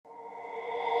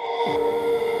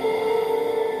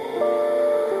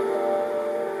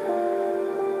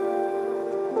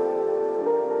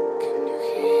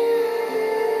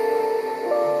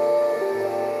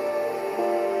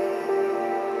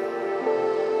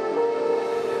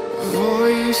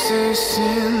Voices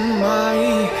in my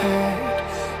head,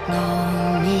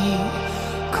 know me,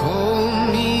 call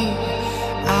me,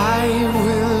 I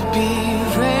will be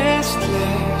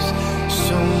restless,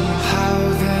 somehow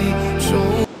they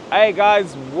told. Hey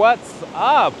guys, what's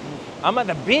up? I'm at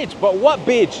the beach, but what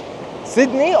beach?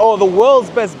 Sydney or the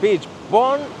world's best beach?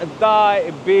 Bondi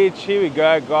Beach. Here we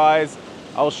go, guys.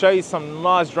 I'll show you some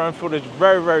nice drone footage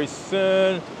very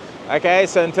soon. Okay,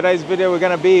 so in today's video, we're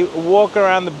gonna be walking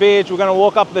around the beach. We're gonna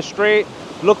walk up the street,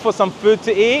 look for some food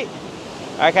to eat.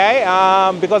 Okay,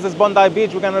 because it's Bondi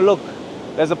Beach, we're gonna look.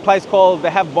 There's a place called,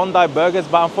 they have Bondi burgers,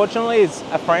 but unfortunately it's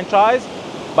a franchise.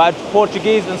 But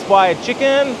Portuguese inspired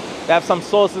chicken. They have some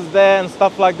sauces there and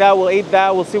stuff like that. We'll eat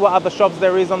that. We'll see what other shops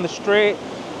there is on the street.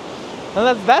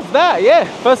 And that's that, yeah.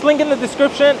 First link in the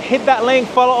description. Hit that link,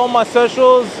 follow all my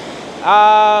socials.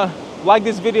 Like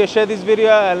this video, share this video,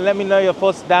 and let me know your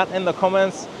thoughts down in the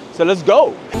comments. So let's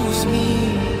go. This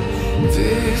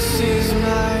is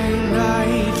my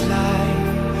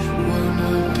nightlife,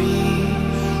 wanna be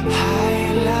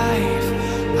high life.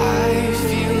 I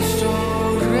feel so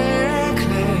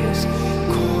reckless,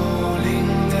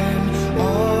 calling them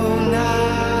all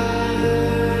night.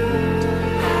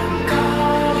 I'm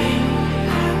calling,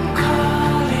 I'm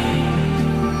calling.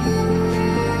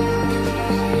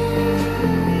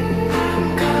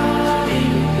 I'm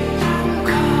calling, I'm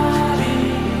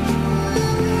calling.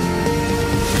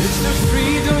 It's the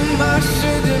freedom I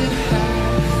shouldn't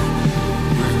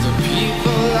have, with the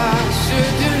people I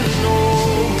shouldn't know.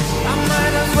 I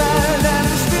might as well let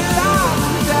it still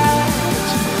out that.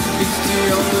 It's the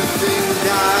only thing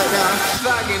that I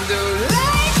fucking do like that.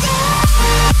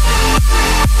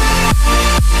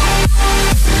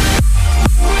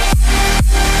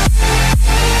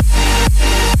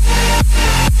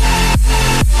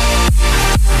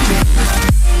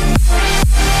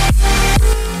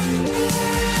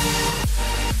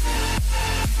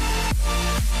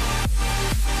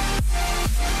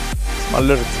 My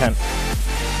little tent.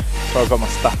 So I got my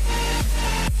stuff.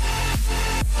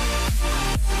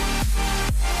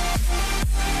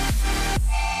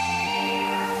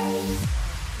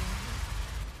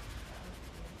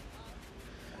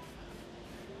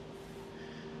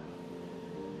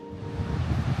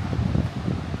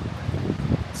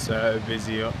 So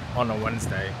busy on a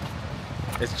Wednesday.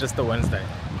 It's just a Wednesday.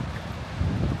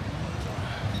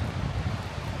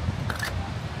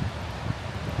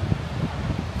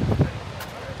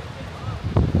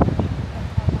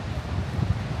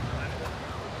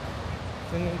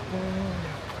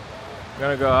 We're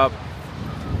gonna go up.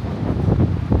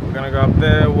 We're gonna go up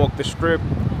there, walk the strip.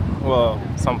 Well,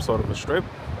 some sort of a strip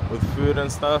with food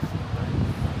and stuff.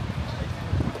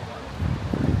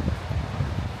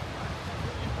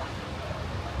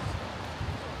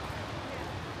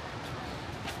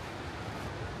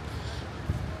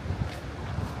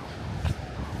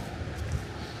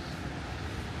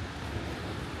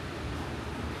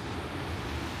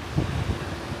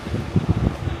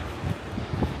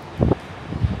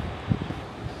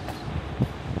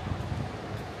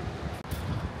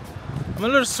 I'm a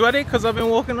little sweaty because I've been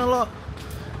walking a lot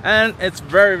and it's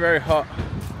very hot,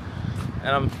 and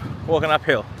I'm walking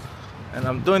uphill and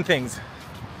I'm doing things.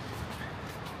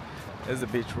 There's the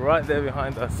beach right there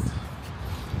behind us.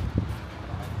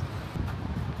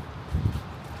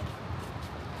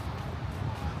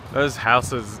 Those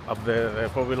houses up there, they're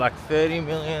probably like $30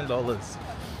 million,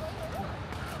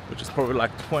 which is probably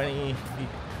like 20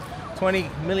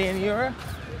 million euro.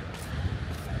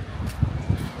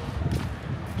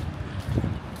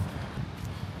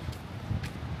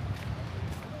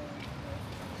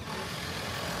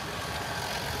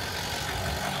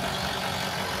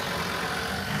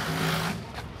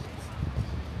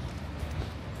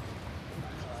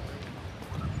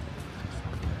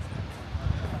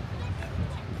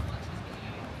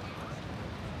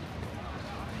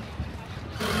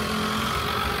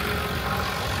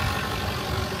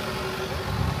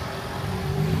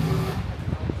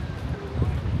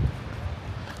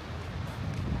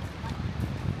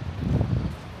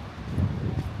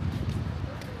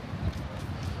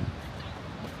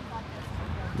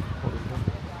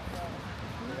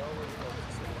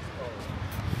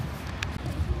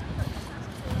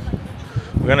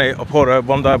 We're gonna order a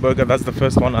Bondi burger. That's the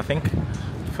first one, I think.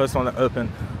 The first one that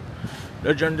opened.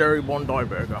 Legendary Bondi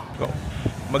burger. We've got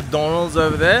McDonald's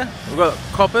over there. We've got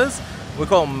Coppers. We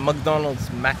call them McDonald's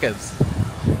Maccas.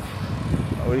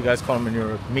 What do you guys call them in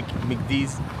Europe?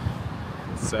 McD's.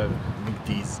 So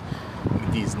McD's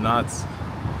nuts.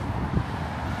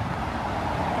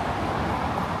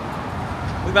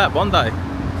 Look at that, Bondi.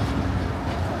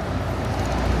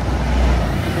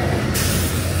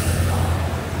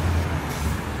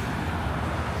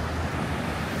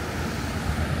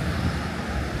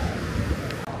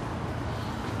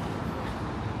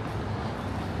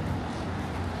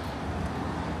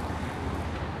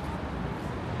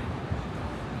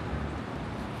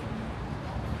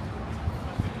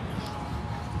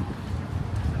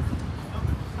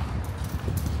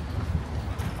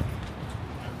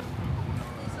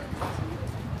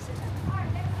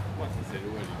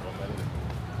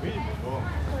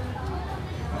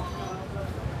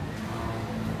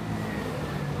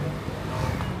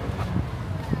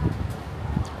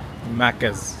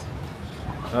 Macca's.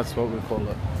 That's what we call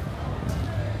it.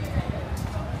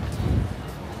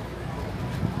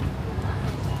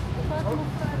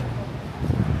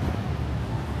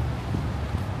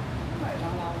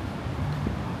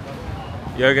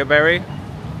 Yogurt berry.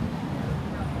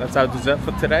 That's our dessert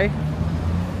for today.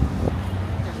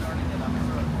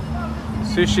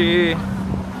 Sushi.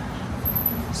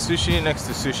 Sushi next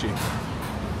to sushi.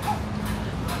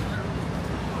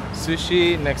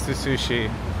 Sushi next to sushi.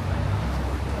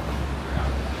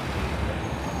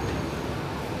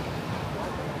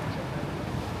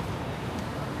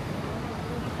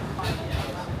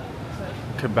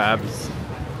 Kebabs.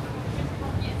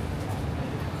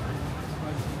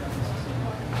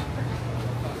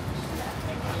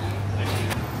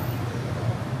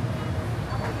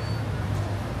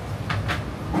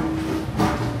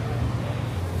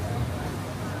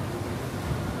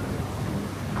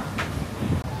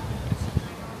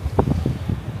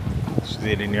 She's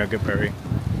eating yogurt berry.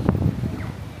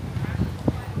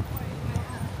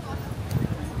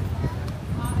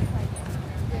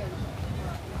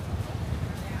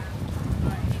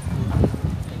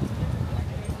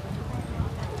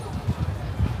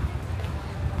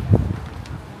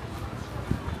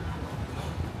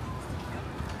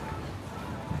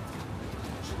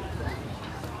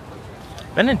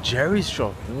 Ben and Jerry's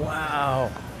shop.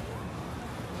 Wow.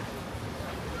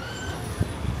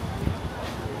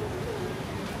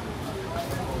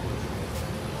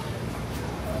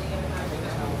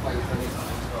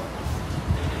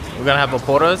 We're gonna have a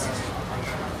Porter's,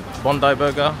 Bondi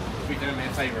burger,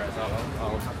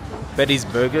 Betty's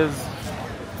burgers.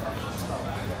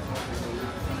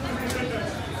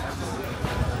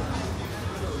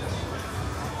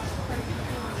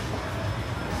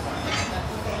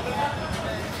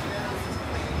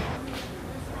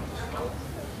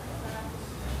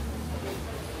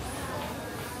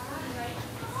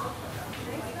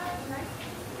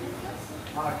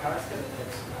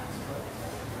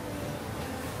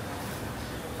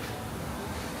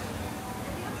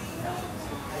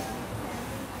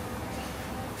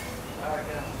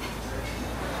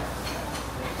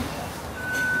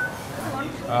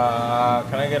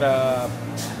 Can I get a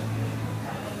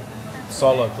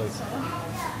solo, please?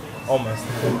 Almost.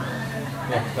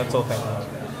 Yeah, that's all.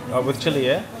 Thank you. With chili,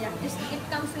 yeah? Yeah, it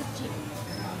comes with chili.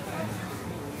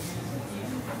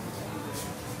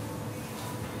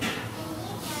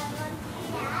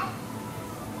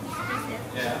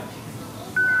 Yeah.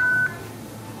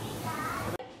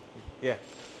 Yeah.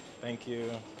 Thank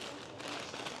you.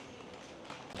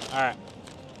 All right.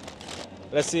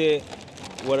 Let's see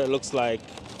what it looks like.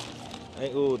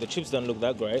 Oh, the chips don't look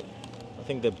that great. I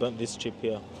think they burnt this chip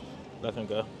here. That can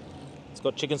go. It's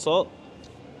got chicken salt.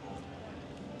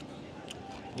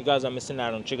 You guys are missing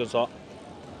out on chicken salt.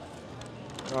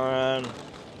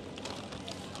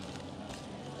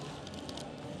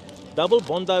 Double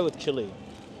Bondi with chili.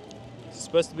 It's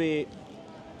supposed to be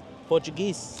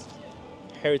Portuguese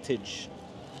heritage.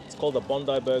 It's called the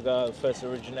Bondi burger. It first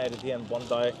originated here in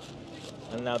Bondi,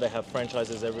 and now they have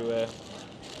franchises everywhere.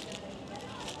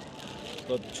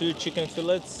 Got 2 chicken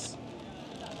fillets.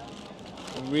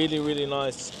 Really, really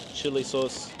nice chili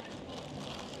sauce.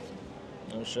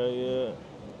 I'll show you.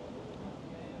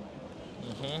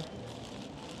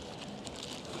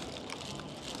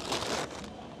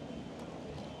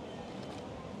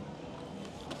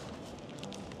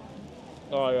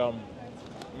 Oh, yum.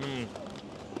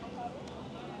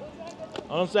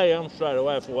 I don't say yum straight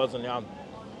away if it wasn't yum.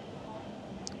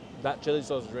 That chili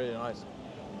sauce is really nice.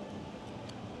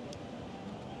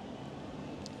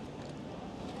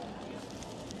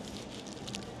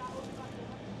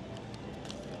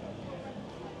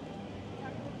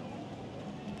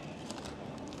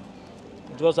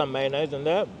 It's got some mayonnaise in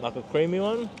there, like a creamy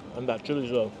one, and that chili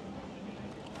sauce.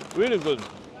 Really good.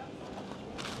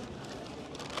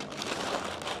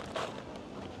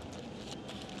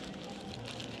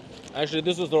 Actually,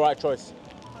 this was the right choice.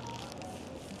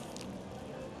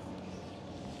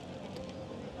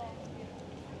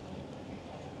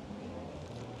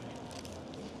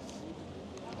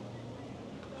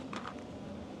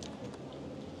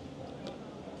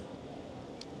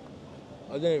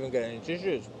 I didn't even get any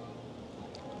tissues.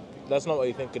 That's not what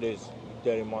you think it is, you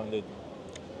dirty-minded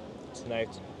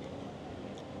snakes.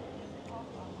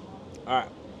 Alright,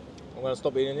 I'm gonna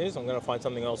stop eating this. I'm gonna find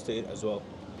something else to eat as well.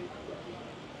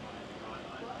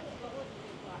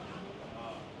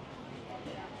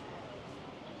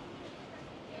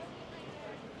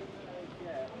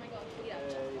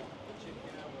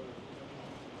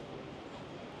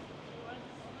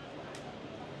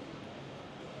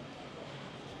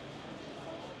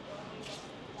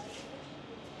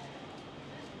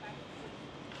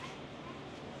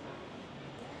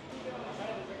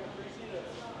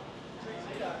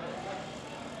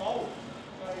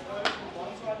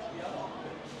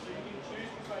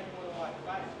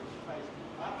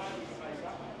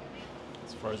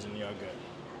 frozen yogurt.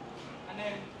 And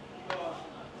then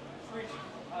three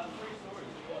stories.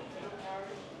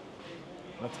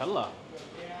 Nutella.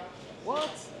 What?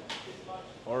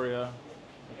 Oreo.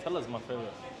 Nutella's my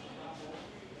favorite.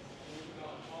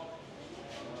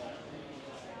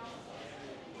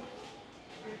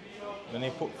 Then they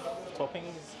put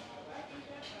toppings.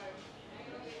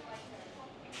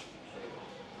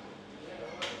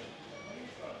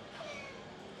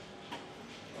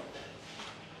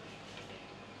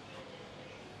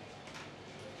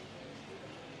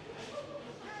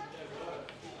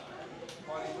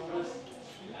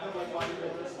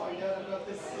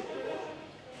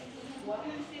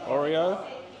 Oreo.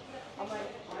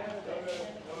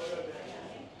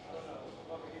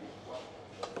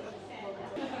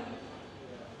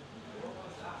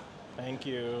 Thank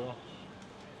you.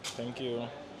 Thank you.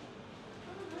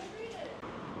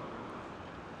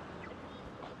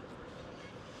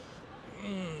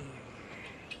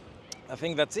 I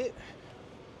think that's it.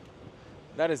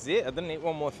 That is it. I didn't eat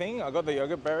one more thing. I got the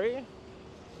yogurt berry.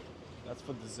 That's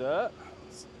for dessert.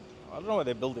 I don't know what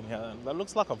they're building here. That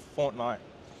looks like a Fortnite.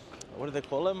 What do they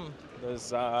call them?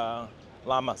 Those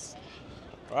llamas,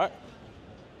 right?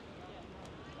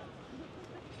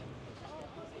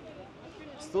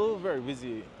 Still very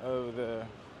busy over there.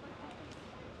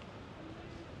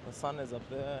 The sun is up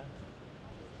there.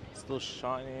 Still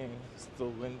shining.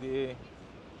 Still windy.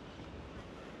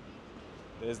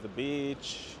 There's the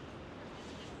beach.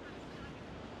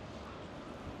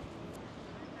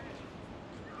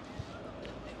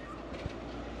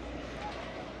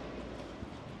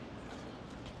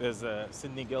 There's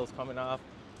Sydney girls coming up.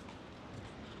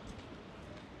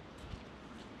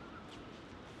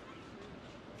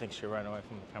 I think she ran away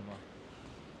from the camera.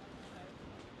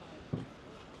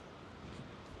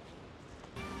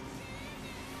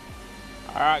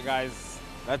 All right, guys,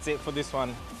 that's it for this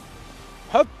one.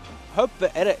 Hope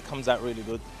the edit comes out really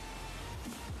good.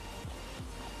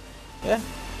 Yeah,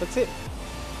 that's it.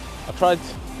 I tried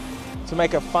to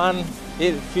make it fun,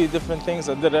 eat a few different things.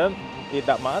 I didn't eat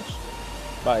that much.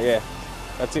 But yeah,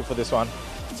 that's it for this one.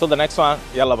 Till the next one,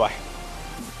 yalla bye.